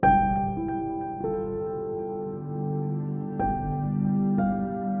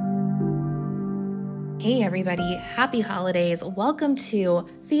Hey everybody, happy holidays. Welcome to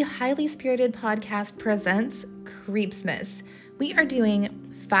the Highly Spirited Podcast presents Creepsmas. We are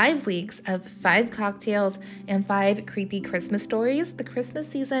doing 5 weeks of 5 cocktails and 5 creepy Christmas stories. The Christmas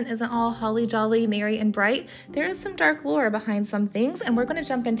season isn't all holly jolly, merry, and bright. There is some dark lore behind some things, and we're going to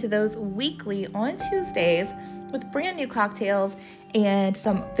jump into those weekly on Tuesdays with brand new cocktails and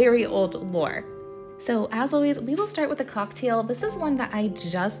some very old lore. So as always, we will start with a cocktail. This is one that I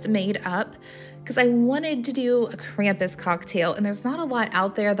just made up because I wanted to do a Krampus cocktail, and there's not a lot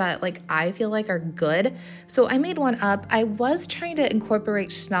out there that I feel like are good. So I made one up. I was trying to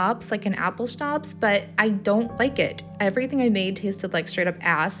incorporate schnapps, like an apple schnapps, but I don't like it. Everything I made tasted like straight up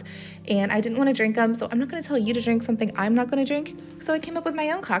ass, and I didn't want to drink them, so I'm not going to tell you to drink something I'm not going to drink. So I came up with my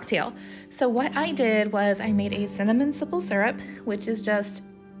own cocktail. So what I did was I made a cinnamon simple syrup, which is just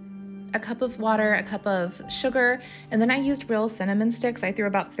a cup of water, a cup of sugar, and then I used real cinnamon sticks. I threw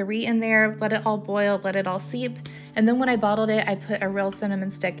about 3 in there, let it all boil, let it all seep, and then when I bottled it, I put a real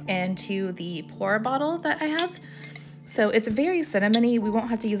cinnamon stick into the pour bottle that I have. So it's very cinnamony. We won't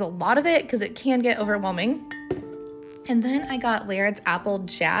have to use a lot of it because it can get overwhelming. And then I got Laird's Apple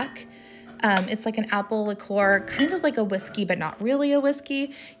Jack. It's like an apple liqueur, kind of like a whiskey, but not really a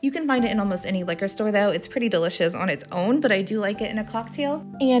whiskey. You can find it in almost any liquor store, though. It's pretty delicious on its own, but I do like it in a cocktail.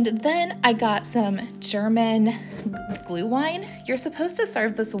 And then I got some German glue wine. You're supposed to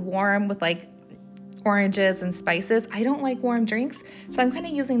serve this warm with oranges and spices. I don't like warm drinks, so I'm kind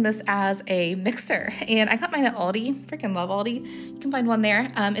of using this as a mixer. And I got mine at Aldi. Freaking love Aldi. You can find one there.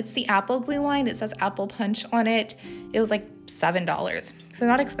 It's the apple glue wine. It says apple punch on it. It was like $7. So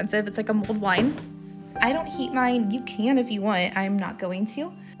not expensive. It's like a mulled wine. I don't heat mine. You can if you want. I'm not going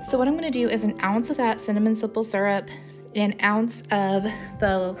to. So what I'm going to do is an ounce of that cinnamon simple syrup, an ounce of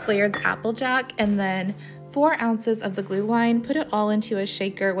the Laird's Apple Jack, and then 4 ounces of the glue wine. Put it all into a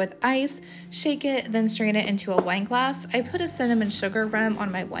shaker with ice, shake it, then strain it into a wine glass. I put a cinnamon sugar rim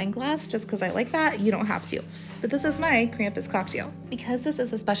on my wine glass just because I like that. You don't have to. But this is my Krampus cocktail. Because this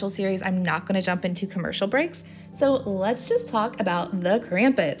is a special series, I'm not going to jump into commercial breaks. So let's just talk about the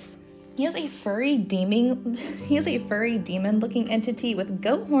Krampus. He is a furry demon-looking entity with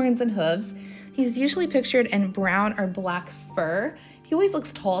goat horns and hooves. He's usually pictured in brown or black fur. He always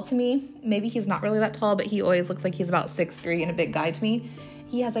looks tall to me. Maybe he's not really that tall, but he always looks like he's about 6'3" and a big guy to me.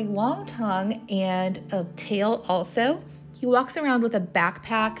 He has a long tongue and a tail also. He walks around with a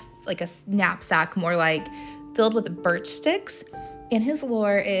backpack, like a knapsack, more like filled with birch sticks. And his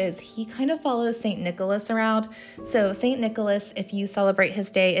lore is he kind of follows St. Nicholas around. So St. Nicholas, if you celebrate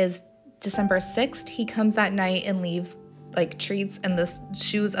his day, is December 6th. He comes that night and leaves treats in the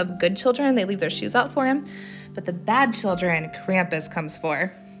shoes of good children. They leave their shoes out for him. But the bad children, Krampus comes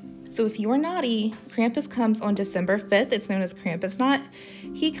for. So if you are naughty, Krampus comes on December 5th. It's known as Krampusnacht.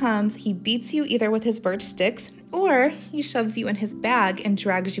 He comes, he beats you either with his birch sticks, or he shoves you in his bag and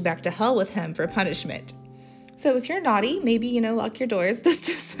drags you back to hell with him for punishment. So if you're naughty, maybe, lock your doors this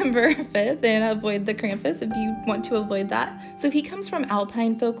December 5th and avoid the Krampus if you want to avoid that. So he comes from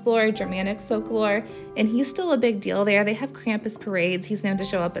Alpine folklore, Germanic folklore, and he's still a big deal there. They have Krampus parades. He's known to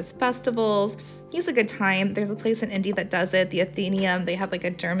show up as festivals. He's a good time. There's a place in Indy that does it, the Athenaeum. They have a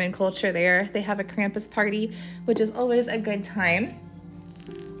German culture there. They have a Krampus party, which is always a good time.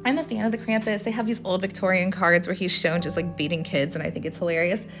 I'm a fan of the Krampus. They have these old Victorian cards where he's shown just beating kids, and I think it's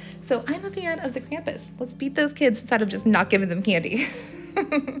hilarious. So I'm a fan of the Krampus. Let's beat those kids instead of just not giving them candy.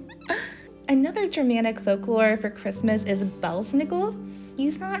 Another Germanic folklore for Christmas is Belsnickel.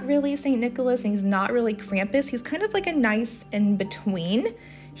 He's not really St. Nicholas, and he's not really Krampus. He's kind of like a nice in-between.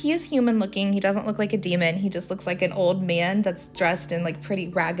 He is human looking. He doesn't look like a demon. He just looks like an old man that's dressed in pretty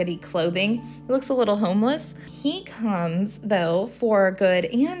raggedy clothing. He looks a little homeless. He comes, though, for good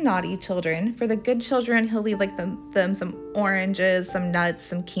and naughty children. For the good children, he'll leave them some oranges, some nuts,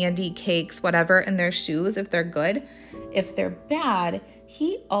 some candy, cakes, whatever, in their shoes if they're good. If they're bad,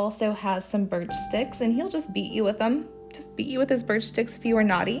 he also has some birch sticks, and he'll just beat you with them. Just beat you with his birch sticks if you were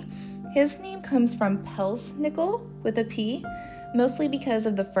naughty. His name comes from Pelsnickel with a P. Mostly because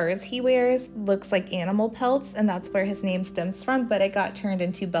of the furs he wears, looks like animal pelts, and that's where his name stems from, but it got turned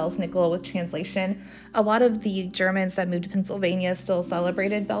into Belsnickel with translation. A lot of the Germans that moved to Pennsylvania still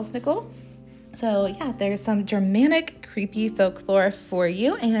celebrated Belsnickel. So yeah, there's some Germanic creepy folklore for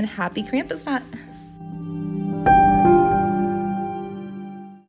you, and happy Krampusnacht.